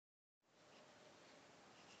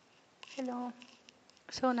Hello.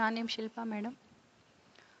 ನಾನು ನಿಮ್ಮ Shilpa madam.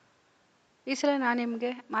 ಈ ಸಲ ನಾನು ನಿಮಗೆ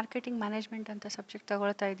ಮಾರ್ಕೆಟಿಂಗ್ ಮ್ಯಾನೇಜ್ಮೆಂಟ್ ಅಂತ ಸಬ್ಜೆಕ್ಟ್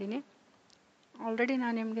ತಗೊಳ್ತಾ ಇದ್ದೀನಿ. ಆಲ್ರೆಡಿ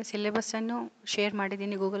ನಾನು ನಿಮಗೆ ಸಿಲೆಬಸ್ಸನ್ನು ಶೇರ್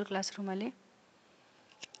ಮಾಡಿದ್ದೀನಿ ಗೂಗಲ್ ಕ್ಲಾಸ್ ರೂಮಲ್ಲಿ.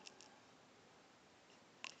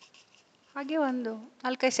 ಹಾಗೆ ಒಂದು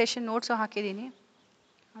 4-5 ಸೆಷನ್ ನೋಟ್ಸು ಹಾಕಿದ್ದೀನಿ.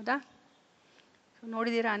 ಹೌದಾ?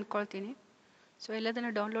 ನೋಡಿದ್ದೀರಾ ಅಂದ್ಕೊಳ್ತೀನಿ.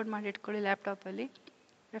 ಎಲ್ಲದನ್ನು ಡೌನ್ಲೋಡ್ ಮಾಡಿ ಇಟ್ಕೊಳ್ಳಿ ಲ್ಯಾಪ್ಟಾಪಲ್ಲಿ,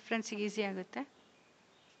 ರೆಫ್ರೆನ್ಸಿಗೆ ಈಸಿ ಆಗುತ್ತೆ.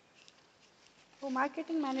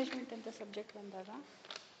 ಮಾರ್ಕೆಟಿಂಗ್ ಮ್ಯಾನೇಜ್ಮೆಂಟ್ ಅಂತ ಸಬ್ಜೆಕ್ಟ್ ಬಂದಾಗ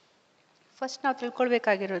ಫಸ್ಟ್ ನಾವು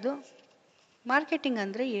ತಿಳ್ಕೊಳ್ಬೇಕಾಗಿರೋದು ಮಾರ್ಕೆಟಿಂಗ್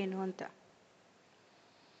ಅಂದರೆ ಏನು ಅಂತ.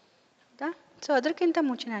 ಹೌದಾ? ಅದಕ್ಕಿಂತ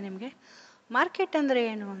ಮುಂಚೆ ನಾನು ನಿಮಗೆ ಮಾರ್ಕೆಟ್ ಅಂದರೆ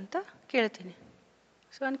ಏನು ಅಂತ ಕೇಳ್ತೀನಿ.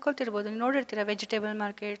 ಅಂದ್ಕೊಳ್ತಿರ್ಬೋದು, ನೀವು ನೋಡಿರ್ತೀರ vegetable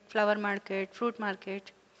market, flower market, fruit market.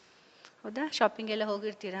 ಹೌದಾ? ಶಾಪಿಂಗ್ ಎಲ್ಲ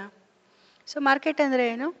ಹೋಗಿರ್ತೀರಾ. ಮಾರ್ಕೆಟ್ ಅಂದರೆ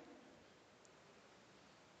ಏನು?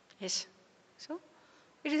 Yes.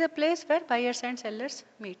 It is a place where buyers and sellers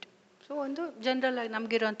meet. ಒಂದು ಜನರಲ್ ಆಗಿ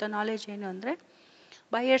ನಮಗಿರೋಂಥ ನಾಲೆಜ್ ಏನು ಅಂದರೆ,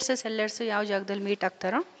 ಬೈಯರ್ಸು ಸೆಲ್ಲರ್ಸು ಯಾವ ಜಾಗದಲ್ಲಿ ಮೀಟ್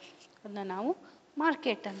ಆಗ್ತಾರೋ ಅದನ್ನ ನಾವು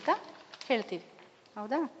ಮಾರ್ಕೆಟ್ ಅಂತ ಹೇಳ್ತೀವಿ.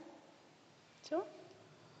 ಹೌದಾ?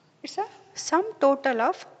 It's a sum total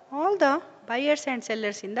of all the buyers and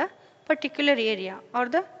sellers in the particular area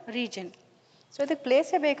or the region. ಅದಕ್ಕೆ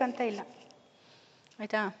ಪ್ಲೇಸೇ ಬೇಕಂತ ಇಲ್ಲ.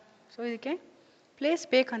 ಆಯಿತಾ? ಇದಕ್ಕೆ ಪ್ಲೇಸ್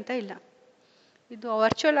ಬೇಕಂತ ಇಲ್ಲ. ಇದು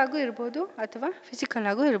ವರ್ಚುವಲ್ ಆಗೂ ಇರ್ಬೋದು ಅಥವಾ ಫಿಸಿಕಲ್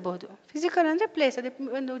ಆಗೂ ಇರ್ಬೋದು. ಫಿಸಿಕಲ್ ಅಂದರೆ ಪ್ಲೇಸ್, ಅದೇ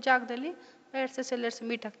ಒಂದು ಜಾಗದಲ್ಲಿ ಬೈಯರ್ಸ್ ಸೆಲ್ಲರ್ಸ್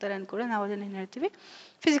ಮೀಟ್ ಆಗ್ತಾರೆ ಅಂದ್ಕೂಡ ನಾವು ಅದನ್ನು ಏನು ಹೇಳ್ತೀವಿ?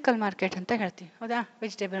 ಫಿಸಿಕಲ್ ಮಾರ್ಕೆಟ್ ಅಂತ ಹೇಳ್ತೀವಿ. ಹೌದಾ?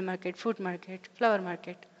 Vegetable market, fruit market, flower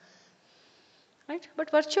market. Right?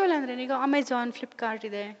 But virtual ಅಂದರೆ ಈಗ ಅಮೆಝಾನ್, ಫ್ಲಿಪ್ಕಾರ್ಟ್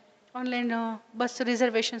ಇದೆ. ಆನ್ಲೈನ್ ಬಸ್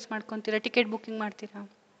ರಿಸರ್ವೇಷನ್ಸ್ ಮಾಡ್ಕೊತೀರಾ, ಟಿಕೆಟ್ ಬುಕ್ಕಿಂಗ್ ಮಾಡ್ತೀರಾ.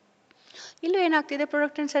 ಇಲ್ಲೂ ಏನಾಗ್ತಿದೆ?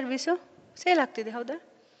 ಪ್ರಾಡಕ್ಟ್ ಆ್ಯಂಡ್ ಸರ್ವಿಸು ಸೇಲ್ ಆಗ್ತಿದೆ. ಹೌದಾ?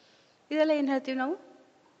 ಇದೆಲ್ಲ ಏನು ಹೇಳ್ತೀವಿ ನಾವು?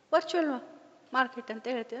 ವರ್ಚುವಲ್ ಮಾರ್ಕೆಟ್ ಅಂತ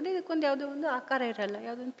ಹೇಳ್ತೀವಿ. ಅಂದರೆ ಇದಕ್ಕೊಂದು ಯಾವುದೋ ಒಂದು ಆಕಾರ ಇರಲ್ಲ,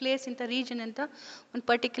 ಯಾವುದೊಂದು ಪ್ಲೇಸ್ ಇಂಥ ರೀಜನ್ ಅಂತ ಒಂದು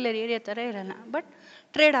ಪರ್ಟಿಕ್ಯುಲರ್ ಏರಿಯಾ ಥರ ಇರಲ್ಲ, ಬಟ್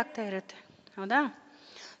ಟ್ರೇಡ್ ಆಗ್ತಾ ಇರುತ್ತೆ. ಹೌದಾ?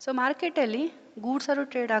 ಮಾರ್ಕೆಟಲ್ಲಿ ಗೂಡ್ಸರು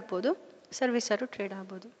ಟ್ರೇಡ್ ಆಗ್ಬೋದು, ಸರ್ವಿಸರು ಟ್ರೇಡ್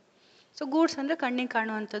ಆಗ್ಬೋದು. ಗೂಡ್ಸ್ ಅಂದರೆ ಕಣ್ಣಿಗೆ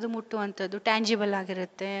ಕಾಣುವಂಥದ್ದು, ಮುಟ್ಟುವಂಥದ್ದು, ಟ್ಯಾಂಜಿಬಲ್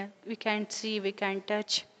ಆಗಿರುತ್ತೆ. We can see, we can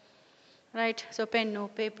touch. Right? Pen,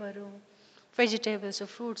 paper, vegetables,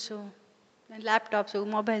 fruits, laptops,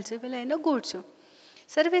 mobiles, ಇವೆಲ್ಲ ಏನೋ ಗೂಡ್ಸು.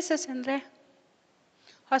 ಸರ್ವಿಸಸ್ ಅಂದರೆ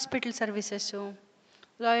ಹಾಸ್ಪಿಟಲ್ ಸರ್ವಿಸಸ್ಸು,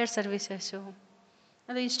 ಲಾಯರ್ ಸರ್ವಿಸಸ್ಸು,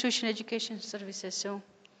 ಅದು ಇನ್ಸ್ಟಿಟ್ಯೂಷನ್ ಎಜುಕೇಷನ್ ಸರ್ವಿಸಸ್ಸು.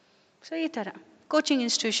 ಈ ಥರ ಕೋಚಿಂಗ್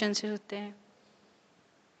ಇನ್ಸ್ಟಿಟ್ಯೂಷನ್ಸ್ ಇರುತ್ತೆ.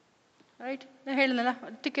 ರೈಟ್? ಹೇಳಿದ್ನಲ್ಲ,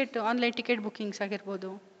 ಟಿಕೆಟ್, ಆನ್ಲೈನ್ ಟಿಕೆಟ್ ಬುಕ್ಕಿಂಗ್ಸ್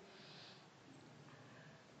ಆಗಿರ್ಬೋದು.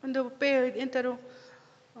 ಒಂದು ಎಂಥರು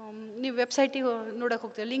ನೀವು ವೆಬ್ಸೈಟಿಗೆ ನೋಡೋಕೆ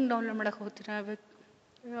ಹೋಗ್ತೀರಾ, ಲಿಂಕ್ ಡೌನ್ಲೋಡ್ ಮಾಡೋಕ್ಕೆ ಹೋಗ್ತೀರಾ,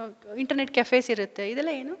 ಇಂಟರ್ನೆಟ್ ಕೆಫೇಸ್ ಇರುತ್ತೆ.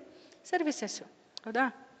 ಇದೆಲ್ಲ ಏನು? ಸರ್ವಿಸಸ್ಸು. ಹೌದಾ?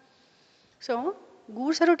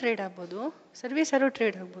 ಗೂಡ್ಸರು ಟ್ರೇಡ್ ಆಗ್ಬೋದು, ಸರ್ವಿಸರು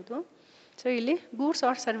ಟ್ರೇಡ್ ಆಗ್ಬೋದು. ಇಲ್ಲಿ ಗೂಡ್ಸ್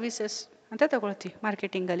ಆರ್ ಸರ್ವಿಸಸ್ ಅಂತ ತಗೊಳ್ತೀವಿ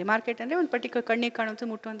ಮಾರ್ಕೆಟಿಂಗಲ್ಲಿ. ಮಾರ್ಕೆಟ್ ಅಂದರೆ ಒಂದು ಪರ್ಟಿಕ್ಯುಲರ್ ಕಣ್ಣಿಗೆ ಕಾಣುವಂಥ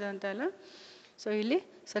ಮುಟ್ಟುವಂಥ ಅಂತ ಅಲ್ಲ. ಇಲ್ಲಿ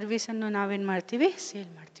ಸರ್ವಿಸನ್ನು ನಾವೇನು ಮಾಡ್ತೀವಿ?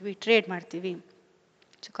 ಸೇಲ್ ಮಾಡ್ತೀವಿ, ಟ್ರೇಡ್ ಮಾಡ್ತೀವಿ.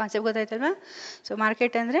 ಕಾನ್ಸೆಪ್ಟ್ ಗೊತ್ತಾಯ್ತಲ್ವಾ?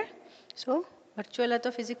 ಮಾರ್ಕೆಟ್ ಅಂದರೆ ವರ್ಚುವಲ್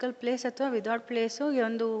ಅಥವಾ ಫಿಸಿಕಲ್ ಪ್ಲೇಸ್ ಅಥವಾ ವಿದೌಟ್ ಪ್ಲೇಸು,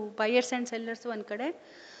 ಒಂದು ಬೈಯರ್ಸ್ ಆ್ಯಂಡ್ ಸೆಲ್ಲರ್ಸು ಒಂದು ಕಡೆ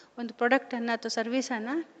ಒಂದು ಪ್ರಾಡಕ್ಟನ್ನು ಅಥವಾ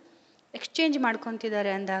ಸರ್ವಿಸನ್ನು ಎಕ್ಸ್ಚೇಂಜ್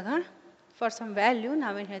ಮಾಡ್ಕೊತಿದ್ದಾರೆ ಅಂದಾಗ ಫಾರ್ ಸಮ್ ವ್ಯಾಲ್ಯೂ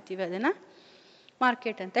ನಾವೇನು ಹೇಳ್ತೀವಿ? ಅದನ್ನು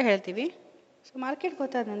ಮಾರ್ಕೆಟ್ ಅಂತ ಹೇಳ್ತೀವಿ. ಮಾರ್ಕೆಟ್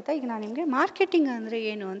ಗೊತ್ತಾದಂತ ಈಗ ನಾನು ನಿಮಗೆ ಮಾರ್ಕೆಟಿಂಗ್ ಅಂದರೆ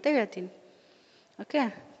ಏನು ಅಂತ ಹೇಳ್ತೀನಿ. ಓಕೆ?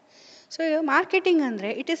 ಮಾರ್ಕೆಟಿಂಗ್ ಅಂದರೆ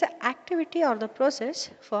it is a activity or the process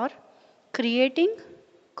for creating,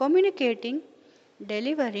 communicating,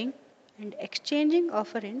 delivering and exchanging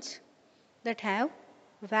offerings that have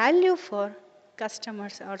value for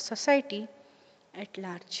customers or society at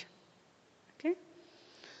large. Okay?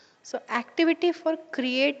 Activity for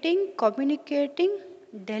creating, communicating,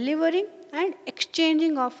 delivering and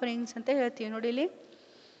exchanging offerings ಅಂತ ಹೇಳ್ತೀವಿ. ನೋಡಿ ಇಲ್ಲಿ,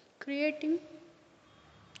 creating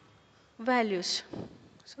values,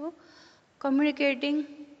 communicating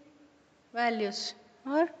values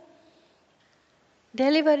or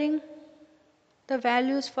delivering the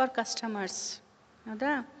values for customers.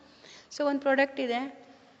 ಹೌದಾ? ಒಂದು product ಇದೆ.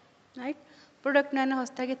 Right? ಪ್ರಾಡಕ್ಟ್ನ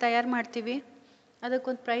ಹೊಸದಾಗಿ ತಯಾರು ಮಾಡ್ತೀವಿ,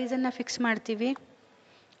 ಅದಕ್ಕೊಂದು ಪ್ರೈಸನ್ನು ಫಿಕ್ಸ್ ಮಾಡ್ತೀವಿ,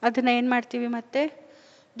 ಅದನ್ನು ಏನು ಮಾಡ್ತೀವಿ? ಮತ್ತೆ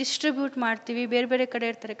ಡಿಸ್ಟ್ರಿಬ್ಯೂಟ್ ಮಾಡ್ತೀವಿ. ಬೇರೆ ಬೇರೆ ಕಡೆ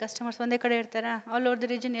ಇರ್ತಾರೆ ಕಸ್ಟಮರ್ಸ್, ಒಂದೇ ಕಡೆ ಇರ್ತಾರಾ? ಆಲ್ ಓವರ್ ದ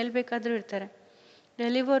ರೀಜನ್ ಎಲ್ಲಿ ಬೇಕಾದರೂ ಇರ್ತಾರೆ.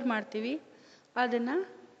 ಡೆಲಿವರ್ ಮಾಡ್ತೀವಿ, ಅದನ್ನು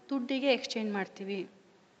ದುಡ್ಡಿಗೆ ಎಕ್ಸ್ಚೇಂಜ್ ಮಾಡ್ತೀವಿ.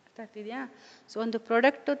 ಅರ್ಥ ಆಗ್ತಿದೆಯಾ? ಒಂದು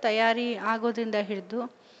ಪ್ರಾಡಕ್ಟು ತಯಾರಿ ಆಗೋದ್ರಿಂದ ಹಿಡಿದು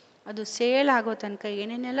ಅದು ಸೇಲ್ ಆಗೋ ತನಕ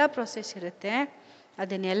ಏನೇನೆಲ್ಲ ಪ್ರೊಸೆಸ್ ಇರುತ್ತೆ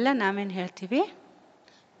ಅದನ್ನೆಲ್ಲ ನಾವೇನು ಹೇಳ್ತೀವಿ?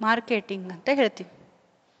 ಮಾರ್ಕೆಟಿಂಗ್ ಅಂತ ಹೇಳ್ತೀವಿ.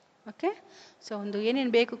 ಓಕೆ? ಒಂದು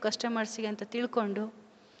ಏನೇನು ಬೇಕು ಕಸ್ಟಮರ್ಸಿಗೆ ಅಂತ ತಿಳ್ಕೊಂಡು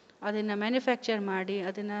ಅದನ್ನು ಮ್ಯಾನುಫ್ಯಾಕ್ಚರ್ ಮಾಡಿ,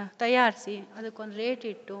 ಅದನ್ನು ತಯಾರಿಸಿ, ಅದಕ್ಕೊಂದು ರೇಟ್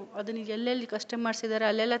ಇಟ್ಟು, ಅದನ್ನು ಎಲ್ಲೆಲ್ಲಿ ಕಸ್ಟಮರ್ಸ್ ಇದ್ದಾರೆ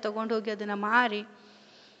ಅಲ್ಲೆಲ್ಲ ತೊಗೊಂಡು ಹೋಗಿ ಅದನ್ನು ಮಾರಿ,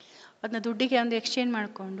 ಅದನ್ನ ದುಡ್ಡಿಗೆ ಒಂದು ಎಕ್ಸ್ಚೇಂಜ್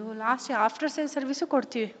ಮಾಡಿಕೊಂಡು ಲಾಸ್ಟ್ ಆಫ್ಟರ್ ಸೇಲ್ ಸರ್ವಿಸು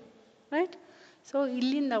ಕೊಡ್ತೀವಿ. ರೈಟ್?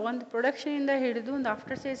 ಇಲ್ಲಿಂದ ಒಂದು ಪ್ರೊಡಕ್ಷನಿಂದ ಹಿಡಿದು ಒಂದು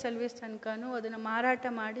ಆಫ್ಟರ್ ಸೇಲ್ ಸರ್ವಿಸ್ ತನಕನೂ ಅದನ್ನು ಮಾರಾಟ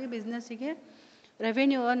ಮಾಡಿ ಬಿಸ್ನೆಸ್ಸಿಗೆ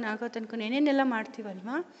ರೆವೆನ್ಯೂ ಅರ್ನ್ ಆಗೋ ತನಕ ಏನೇನೆಲ್ಲ ಮಾಡ್ತೀವಲ್ವ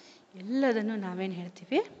ಎಲ್ಲದನ್ನು ನಾವೇನು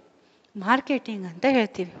ಹೇಳ್ತೀವಿ, ಮಾರ್ಕೆಟಿಂಗ್ ಅಂತ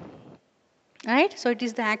ಹೇಳ್ತೀವಿ. Right. So it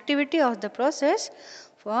is the activity of the process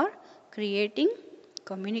for creating,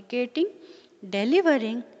 communicating,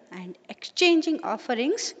 delivering and exchanging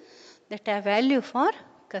offerings that have value for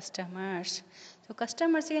customers. So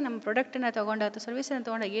ಕಸ್ಟಮರ್ಸ್ಗೆ ನಮ್ಮ ಪ್ರಾಡಕ್ಟನ್ನು ತೊಗೊಂಡಾಗ ಅಥವಾ ಸರ್ವಿಸನ್ನು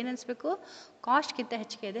ತೊಗೊಂಡಾಗ ಏನು ಅನಿಸ್ಬೇಕು, ಕಾಸ್ಟ್ಗಿಂತ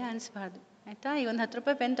ಹೆಚ್ಚಿಗೆ ಇದೆ ಅನಿಸ್ಬಾರ್ದು. ಆಯಿತಾ? ಈಗ ಒಂದು 10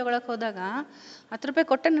 ರೂಪಾಯಿ ಪೆನ್ ತೊಗೊಳಕ್ಕೆ ಹೋದಾಗ 10 ರೂಪಾಯಿ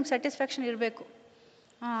ಕೊಟ್ಟಾಗ ನಿಮ್ಗೆ ಸ್ಯಾಟಿಸ್ಫ್ಯಾಕ್ಷನ್ ಇರಬೇಕು.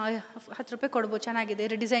 10 ರೂಪಾಯಿ ಕೊಡ್ಬೋದು, ಚೆನ್ನಾಗಿದೆ,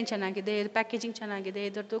 ಇದು ಡಿಸೈನ್ ಚೆನ್ನಾಗಿದೆ, ಇದು ಪ್ಯಾಕೇಜಿಂಗ್ ಚೆನ್ನಾಗಿದೆ,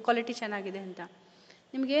 ಇದ್ರದ್ದು ಕ್ವಾಲಿಟಿ ಚೆನ್ನಾಗಿದೆ ಅಂತ.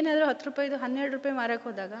 ನಿಮ್ಗೇನಾದರೂ 10 ರೂಪಾಯಿದು 12 ರೂಪಾಯಿ ಮಾರಕ್ಕೆ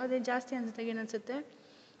ಹೋದಾಗ ಅದೇನು ಜಾಸ್ತಿ ಅನಿಸುತ್ತೆ, ಏನು ಅನಿಸುತ್ತೆ,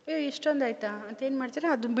 ಇಷ್ಟೊಂದು ಆಯಿತಾ ಅಂತ ಏನು ಮಾಡ್ತೀರಾ,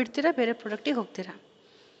 ಅದನ್ನ ಬಿಡ್ತೀರಾ, ಬೇರೆ ಪ್ರಾಡಕ್ಟಿಗೆ ಹೋಗ್ತೀರಾ.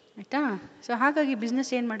 ಆಯಿತಾ? ಸೊ ಹಾಗಾಗಿ ಬಿಸ್ನೆಸ್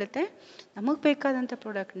ಏನು ಮಾಡುತ್ತೆ, ನಮಗೆ ಬೇಕಾದಂಥ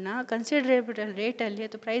ಪ್ರಾಡಕ್ಟ್ನ ಕನ್ಸಿಡರೇಬಲ್ ರೇಟಲ್ಲಿ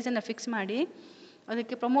ಅಥವಾ ಪ್ರೈಸನ್ನು ಫಿಕ್ಸ್ ಮಾಡಿ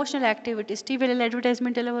ಅದಕ್ಕೆ ಪ್ರಮೋಷನಲ್ ಆ್ಯಕ್ಟಿವಿಟೀಸ್, ಟಿ ವಿಲೆಲ್ಲ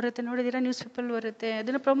ಅಡ್ವರ್ಟೈಸ್ಮೆಂಟ್ ಎಲ್ಲ ಬರುತ್ತೆ, ನೋಡಿದ್ದೀರಾ, ನ್ಯೂಸ್ ಪೇಪರಲ್ಲಿ ಬರುತ್ತೆ,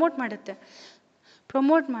 ಅದನ್ನು ಪ್ರಮೋಟ್ ಮಾಡುತ್ತೆ.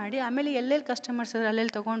 ಪ್ರಮೋಟ್ ಮಾಡಿ ಆಮೇಲೆ ಎಲ್ಲೆಲ್ಲಿ ಕಸ್ಟಮರ್ಸ್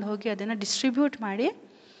ಅಲ್ಲೆಲ್ಲಿ ತೊಗೊಂಡು ಹೋಗಿ ಅದನ್ನು ಡಿಸ್ಟ್ರಿಬ್ಯೂಟ್ ಮಾಡಿ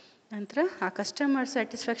ನಂತರ ಆ ಕಸ್ಟಮರ್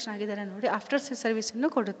ಸ್ಯಾಟಿಸ್ಫ್ಯಾಕ್ಷನ್ ಆಗಿದ್ದಾರೆ ನೋಡಿ ಆಫ್ಟರ್ ಸೇಲ್ ಸರ್ವಿಸನ್ನು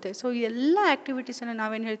ಕೊಡುತ್ತೆ. ಸೊ ಎಲ್ಲ ಆ್ಯಕ್ಟಿವಿಟೀಸನ್ನು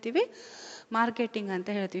ನಾವೇನು ಹೇಳ್ತೀವಿ, ಮಾರ್ಕೆಟಿಂಗ್ ಅಂತ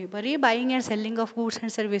ಹೇಳ್ತೀವಿ. ಬರೀ buying and selling of goods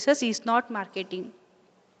and services is not marketing.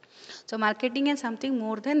 So marketing and something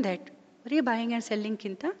more than that. ಬರೀ ಬೈಯಿಂಗ್ ಆ್ಯಂಡ್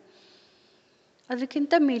ಸೆಲ್ಲಿಂಗ್ಗಿಂತ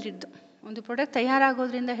ಅದಕ್ಕಿಂತ ಮೀರಿದ್ದು, ಒಂದು ಪ್ರಾಡಕ್ಟ್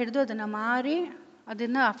ತಯಾರಾಗೋದ್ರಿಂದ ಹಿಡಿದು ಅದನ್ನು ಮಾರಿ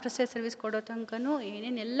ಅದನ್ನು ಆಫ್ಟರ್ ಸೇಲ್ ಸರ್ವಿಸ್ ಕೊಡೋ ತನಕನೂ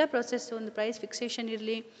ಏನೇನೆಲ್ಲ ಪ್ರೊಸೆಸ್ಸು, ಒಂದು ಪ್ರೈಸ್ ಫಿಕ್ಸೇಷನ್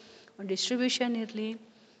ಇರಲಿ, ಒಂದು ಡಿಸ್ಟ್ರಿಬ್ಯೂಷನ್ ಇರಲಿ,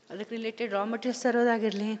 ಅದಕ್ಕೆ ರಿಲೇಟೆಡ್ ರಾ ಮೆಟೀರಿಯಲ್ಸ್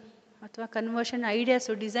ತರೋದಾಗಿರಲಿ, ಅಥವಾ conversion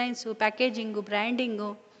ideas, designs, packaging, branding,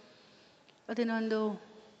 ಅದನ್ನೊಂದು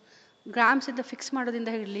ಗ್ರಾಮ್ಸಿಂದ ಫಿಕ್ಸ್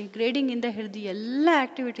ಮಾಡೋದ್ರಿಂದ ಹಿಡಲಿ, ಗ್ರೇಡಿಂಗಿಂದ ಹಿಡಿದು ಎಲ್ಲ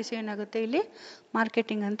ಆ್ಯಕ್ಟಿವಿಟೀಸ್ ಏನಾಗುತ್ತೆ ಇಲ್ಲಿ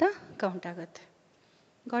ಮಾರ್ಕೆಟಿಂಗ್ ಅಂತ ಕೌಂಟ್ ಆಗುತ್ತೆ.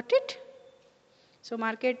 Got it? ಸೊ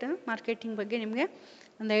ಮಾರ್ಕೆಟಿಂಗ್ ಬಗ್ಗೆ ನಿಮಗೆ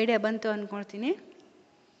ಒಂದು ಐಡಿಯಾ ಬಂತು ಅಂದ್ಕೊಳ್ತೀನಿ.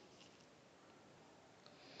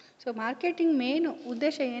 ಸೊ ಮಾರ್ಕೆಟಿಂಗ್ ಮೇನು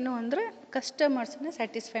ಉದ್ದೇಶ ಏನು ಅಂದರೆ ಕಸ್ಟಮರ್ಸನ್ನ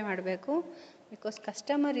ಸ್ಯಾಟಿಸ್ಫೈ ಮಾಡಬೇಕು. Because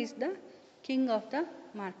customer is the king of the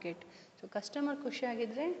market. So customer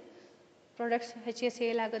ಖುಷಿಯಾಗಿದ್ದರೆ ಪ್ರಾಡಕ್ಟ್ಸ್ ಹೆಚ್ಚಿಗೆ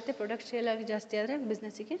ಸೇಲ್ ಆಗುತ್ತೆ, ಪ್ರಾಡಕ್ಟ್ ಸೇಲ್ ಆಗಿ ಜಾಸ್ತಿ ಆದರೆ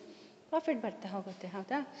ಬಿಸ್ನೆಸ್ಸಿಗೆ ಪ್ರಾಫಿಟ್ ಬರ್ತಾ ಹೋಗುತ್ತೆ.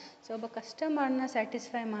 ಹೌದಾ? ಸೊ ಒಬ್ಬ ಕಸ್ಟಮರ್ನ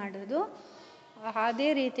ಸ್ಯಾಟಿಸ್ಫೈ ಮಾಡೋದು, ಅದೇ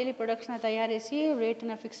ರೀತಿಯಲ್ಲಿ ಪ್ರಾಡಕ್ಟ್ಸ್ನ ತಯಾರಿಸಿ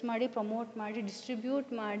ರೇಟನ್ನು ಫಿಕ್ಸ್ ಮಾಡಿ ಪ್ರಮೋಟ್ ಮಾಡಿ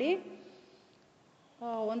ಡಿಸ್ಟ್ರಿಬ್ಯೂಟ್ ಮಾಡಿ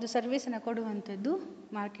ಒಂದು ಸರ್ವಿಸನ್ನು ಕೊಡುವಂಥದ್ದು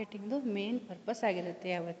ಮಾರ್ಕೆಟಿಂಗ್ದು ಮೇನ್ ಪರ್ಪಸ್ ಆಗಿರುತ್ತೆ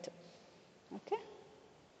ಯಾವತ್ತು. ಓಕೆ.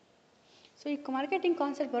 ಸೊ ಈ ಮಾರ್ಕೆಟಿಂಗ್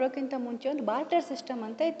ಕಾನ್ಸೆಪ್ಟ್ ಬರೋಕ್ಕಿಂತ ಮುಂಚೆ ಒಂದು ಬಾರ್ಟರ್ ಸಿಸ್ಟಮ್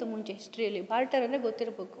ಅಂತ ಇತ್ತು ಮುಂಚೆ ಹಿಸ್ಟ್ರಿಯಲ್ಲಿ. ಬಾರ್ಟರ್ ಅಂದರೆ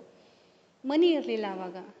ಗೊತ್ತಿರಬೇಕು, ಮನಿ ಇರಲಿಲ್ಲ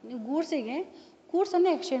ಆವಾಗ. ನೀವು ಗೂಡ್ಸನ್ನೇ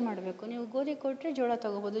ಎಕ್ಸ್ಚೇಂಜ್ ಮಾಡಬೇಕು. ನೀವು ಗೋಧಿ ಕೊಟ್ಟರೆ ಜೋಳ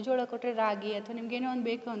ತೊಗೋಬೋದು, ಜೋಳ ಕೊಟ್ಟರೆ ರಾಗಿ, ಅಥವಾ ನಿಮ್ಗೇನೋ ಒಂದು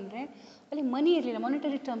ಬೇಕು ಅಂದರೆ ಅಲ್ಲಿ ಮನಿ ಇರಲಿಲ್ಲ,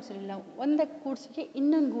 ಮಾನಿಟರಿ ಟರ್ಮ್ಸ್ ಇರಲಿಲ್ಲ. ಒಂದು ಗೂಡ್ಸಿಗೆ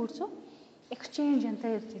ಇನ್ನೊಂದು ಗೂಡ್ಸು ಎಕ್ಸ್ಚೇಂಜ್ ಅಂತ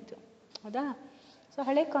ಇರ್ತಿತ್ತು. ಹೌದಾ? ಸೊ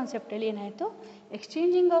ಹಳೆ ಕಾನ್ಸೆಪ್ಟಲ್ಲಿ ಏನಾಯಿತು,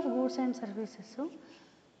 exchanging of goods and services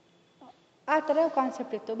ಆ ಥರ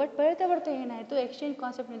ಕಾನ್ಸೆಪ್ಟ್ ಇತ್ತು. ಬಟ್ ಬರ್ತಾ ಏನಾಯಿತು, ಎಕ್ಸ್ಚೇಂಜ್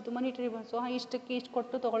ಕಾನ್ಸೆಪ್ಟ್ ನಿಂತು, ಮಾನಿಟರಿ ಬಂತು. ಇಷ್ಟಕ್ಕೆ ಇಷ್ಟು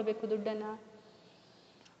ಕೊಟ್ಟು ತೊಗೊಳ್ಬೇಕು ದುಡ್ಡನ್ನು.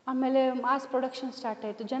 ಆಮೇಲೆ ಮಾಸ್ ಪ್ರೊಡಕ್ಷನ್ ಸ್ಟಾರ್ಟ್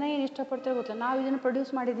ಆಯಿತು. ಜನ ಏನು ಇಷ್ಟಪಡ್ತಾರೆ ಗೊತ್ತಿಲ್ಲ, ನಾವು ಇದನ್ನು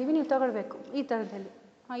ಪ್ರೊಡ್ಯೂಸ್ ಮಾಡಿದ್ದೀವಿ, ನೀವು ತೊಗೊಳ್ಬೇಕು ಈ ಥರದಲ್ಲಿ,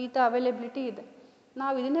 ಈ ಥರ ಅವೈಲೇಬಿಲಿಟಿ ಇದೆ,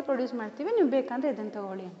 ನಾವು ಇದನ್ನೇ ಪ್ರೊಡ್ಯೂಸ್ ಮಾಡ್ತೀವಿ, ನೀವು ಬೇಕಂದರೆ ಇದನ್ನು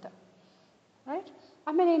ತೊಗೊಳ್ಳಿ ಅಂತ. ರೈಟ್?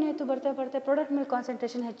 ಆಮೇಲೆ ಏನಾಯಿತು, ಬರ್ತಾ ಪ್ರಾಡಕ್ಟ್ ಮೇಲೆ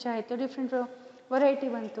ಕಾನ್ಸಂಟ್ರೇಷನ್ ಹೆಚ್ಚಾಯಿತು, ಡಿಫ್ರೆಂಟ್ ವೆರೈಟಿ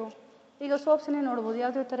ಬಂತು. ಈಗ ಸೋಪ್ಸನ್ನೇ ನೋಡ್ಬೋದು,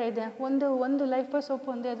 ಯಾವುದೇ ಥರ ಇದೆ. ಒಂದು ಲೈಫ್ ಬಾಯ್ ಸೋಪ್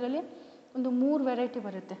ಒಂದೇ, ಅದರಲ್ಲಿ ಒಂದು 3 ವೆರೈಟಿ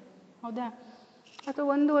ಬರುತ್ತೆ. ಹೌದಾ? ಅಥವಾ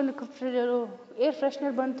ಒಂದು ಏರ್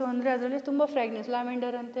ಫ್ರೆಶ್ನರ್ ಬಂತು ಅಂದರೆ ಅದರಲ್ಲಿ ತುಂಬ ಫ್ರ್ಯಾಗ್ನೆನ್ಸ್,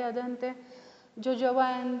 ಲ್ಯಾವೆಂಡರ್ ಅಂತೆ, ಅದಂತೆ, ಜೋಜೋವಾ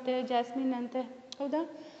ಅಂತೆ, ಜಾಸ್ಮಿನ್ ಅಂತೆ. ಹೌದಾ?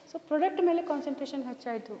 ಸೊ ಪ್ರಾಡಕ್ಟ್ ಮೇಲೆ ಕಾನ್ಸಂಟ್ರೇಷನ್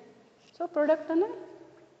ಹೆಚ್ಚಾಯಿತು. ಸೊ ಪ್ರಾಡಕ್ಟನ್ನು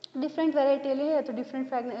ಡಿಫ್ರೆಂಟ್ ವೆರೈಟಿಯಲ್ಲಿ ಅಥವಾ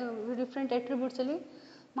ಡಿಫ್ರೆಂಟ್ ಎಟ್ರಿಬ್ಯೂಟ್ಸಲ್ಲಿ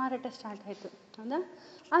ಮಾರಾಟ ಸ್ಟಾರ್ಟ್ ಆಯಿತು. ಹೌದಾ?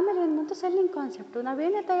 ಆಮೇಲೆ ಏನು ಬಂತು, ಸೆಲ್ಲಿಂಗ್ ಕಾನ್ಸೆಪ್ಟು.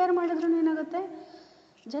 ನಾವೇನೇ ತಯಾರು ಮಾಡಿದ್ರೂ ಏನಾಗುತ್ತೆ,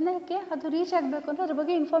 ಜನಕ್ಕೆ ಅದು ರೀಚ್ ಆಗಬೇಕು ಅಂದರೆ ಅದ್ರ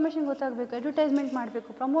ಬಗ್ಗೆ ಇನ್ಫಾರ್ಮೇಷನ್ ಗೊತ್ತಾಗಬೇಕು, ಅಡ್ವರ್ಟೈಸ್ಮೆಂಟ್ ಮಾಡಬೇಕು,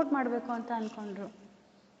 ಪ್ರಮೋಟ್ ಮಾಡಬೇಕು ಅಂತ ಅಂದ್ಕೊಂಡ್ರು.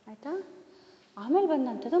 ಆಯಿತಾ? ಆಮೇಲೆ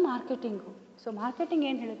ಬಂದಂಥದ್ದು ಮಾರ್ಕೆಟಿಂಗು. ಸೊ ಮಾರ್ಕೆಟಿಂಗ್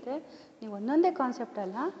ಏನು ಹೇಳುತ್ತೆ, ನೀವು ಒಂದೊಂದೇ ಕಾನ್ಸೆಪ್ಟ್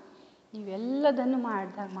ಅಲ್ಲ, ನೀವೆಲ್ಲದನ್ನು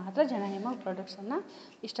ಮಾಡಿದಾಗ ಮಾತ್ರ ಜನ ನಿಮಗೆ ಪ್ರಾಡಕ್ಟ್ಸನ್ನು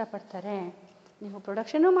ಇಷ್ಟಪಡ್ತಾರೆ. ನೀವು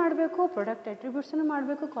ಪ್ರೊಡಕ್ಷನ್ನು ಮಾಡಬೇಕು, ಪ್ರಾಡಕ್ಟ್ ಅಟ್ರಿಬ್ಯೂಟ್ಸನ್ನು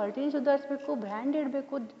ಮಾಡಬೇಕು, ಕ್ವಾಲಿಟಿನ ಸುಧಾರಿಸಬೇಕು, ಬ್ರ್ಯಾಂಡ್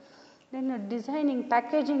ಇಡಬೇಕು, ದೆನ್ ಡಿಸೈನಿಂಗ್,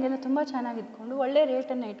 ಪ್ಯಾಕೇಜಿಂಗ್ ಎಲ್ಲ ತುಂಬ ಚೆನ್ನಾಗಿ ಇಟ್ಕೊಂಡು, ಒಳ್ಳೆ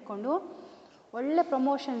ರೇಟನ್ನು ಇಟ್ಕೊಂಡು, ಒಳ್ಳೆ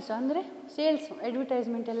ಪ್ರಮೋಷನ್ಸ್ ಅಂದರೆ ಸೇಲ್ಸ್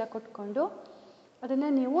ಅಡ್ವರ್ಟೈಸ್ಮೆಂಟ್ ಎಲ್ಲ ಕೊಟ್ಕೊಂಡು ಅದನ್ನು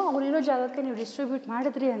ನೀವು ಅವರಿರೋ ಜಾಗಕ್ಕೆ ನೀವು ಡಿಸ್ಟ್ರಿಬ್ಯೂಟ್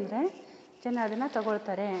ಮಾಡಿದ್ರಿ ಅಂದರೆ ಜನ ಅದನ್ನು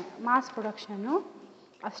ತಗೊಳ್ತಾರೆ. ಮಾಸ್ ಪ್ರೊಡಕ್ಷನ್ನು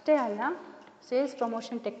ಅಷ್ಟೇ ಅಲ್ಲ, ಸೇಲ್ಸ್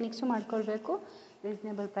ಪ್ರಮೋಷನ್ ಟೆಕ್ನಿಕ್ಸು ಮಾಡ್ಕೊಳ್ಬೇಕು,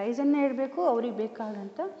 ರೀಸನೇಬಲ್ ಪ್ರೈಸನ್ನೇ ಇಡಬೇಕು, ಅವ್ರಿಗೆ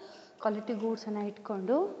ಬೇಕಾದಂಥ ಕ್ವಾಲಿಟಿ ಗೂಡ್ಸನ್ನು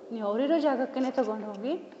ಇಟ್ಕೊಂಡು ನೀವು ಅವರಿರೋ ಜಾಗಕ್ಕೇ ತೊಗೊಂಡು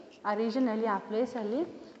ಹೋಗಿ ಆ ರೀಜನಲ್ಲಿ, ಆ ಪ್ಲೇಸಲ್ಲಿ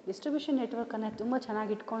ಡಿಸ್ಟ್ರಿಬ್ಯೂಷನ್ ನೆಟ್ವರ್ಕನ್ನು ತುಂಬ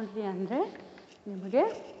ಚೆನ್ನಾಗಿ ಇಟ್ಕೊಂಡ್ರಿ ಅಂದರೆ ನಿಮಗೆ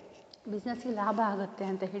ಬಿಸ್ನೆಸ್ಸಿಗೆ ಲಾಭ ಆಗುತ್ತೆ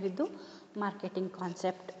ಅಂತ ಹೇಳಿದ್ದು ಮಾರ್ಕೆಟಿಂಗ್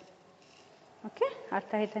ಕಾನ್ಸೆಪ್ಟ್. ಓಕೆ,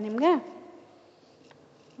 ಅರ್ಥ ಆಯ್ತಾ ನಿಮಗೆ?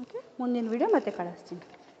 ಓಕೆ, ಮುಂದಿನ ವಿಡಿಯೋ ಮತ್ತೆ ಕಳಿಸ್ತೀನಿ,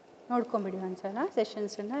 ನೋಡ್ಕೊಂಬಿಡಿ ಒಂದ್ಸಲ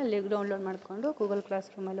ಸೆಷನ್ಸನ್ನು ಅಲ್ಲಿ ಡೌನ್ಲೋಡ್ ಮಾಡಿಕೊಂಡು ಗೂಗಲ್ ಕ್ಲಾಸ್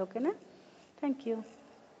ರೂಮಲ್ಲಿ. ಓಕೆನಾ? Thank you.